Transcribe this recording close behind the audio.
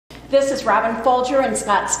This is Robin Folger and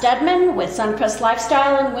Scott Stedman with SunCrest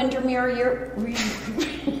Lifestyle in Windermere.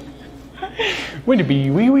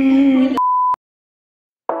 Windermere, wee wee.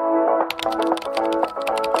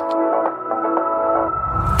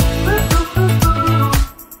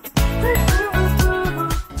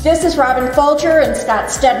 This is Robin Folger and Scott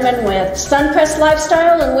Stedman with SunCrest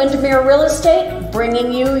Lifestyle and Windermere Real Estate,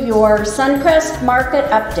 bringing you your SunCrest market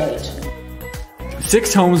update.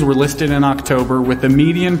 6 homes were listed in October with a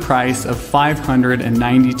median price of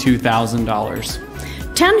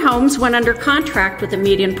 $592,000. 10 homes went under contract with a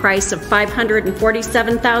median price of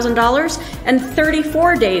 $547,000 and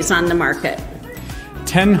 34 days on the market.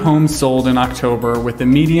 10 homes sold in October with a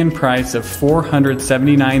median price of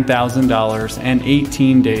 $479,000 and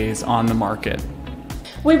 18 days on the market.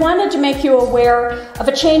 We wanted to make you aware of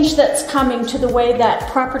a change that's coming to the way that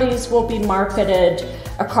properties will be marketed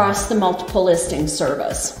across the multiple listing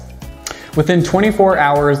service. Within 24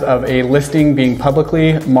 hours of a listing being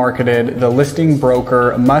publicly marketed, the listing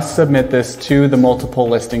broker must submit this to the multiple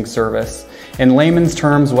listing service. In layman's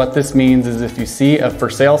terms, what this means is if you see a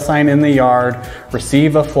for sale sign in the yard,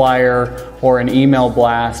 receive a flyer, or an email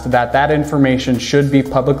blast, that information should be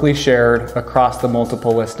publicly shared across the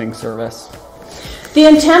multiple listing service. The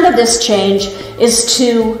intent of this change is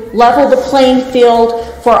to level the playing field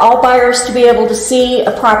for all buyers to be able to see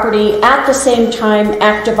a property at the same time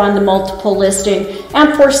active on the multiple listing,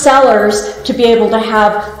 and for sellers to be able to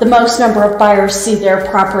have the most number of buyers see their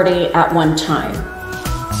property at one time.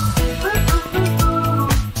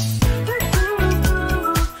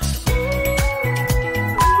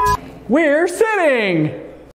 We're sitting!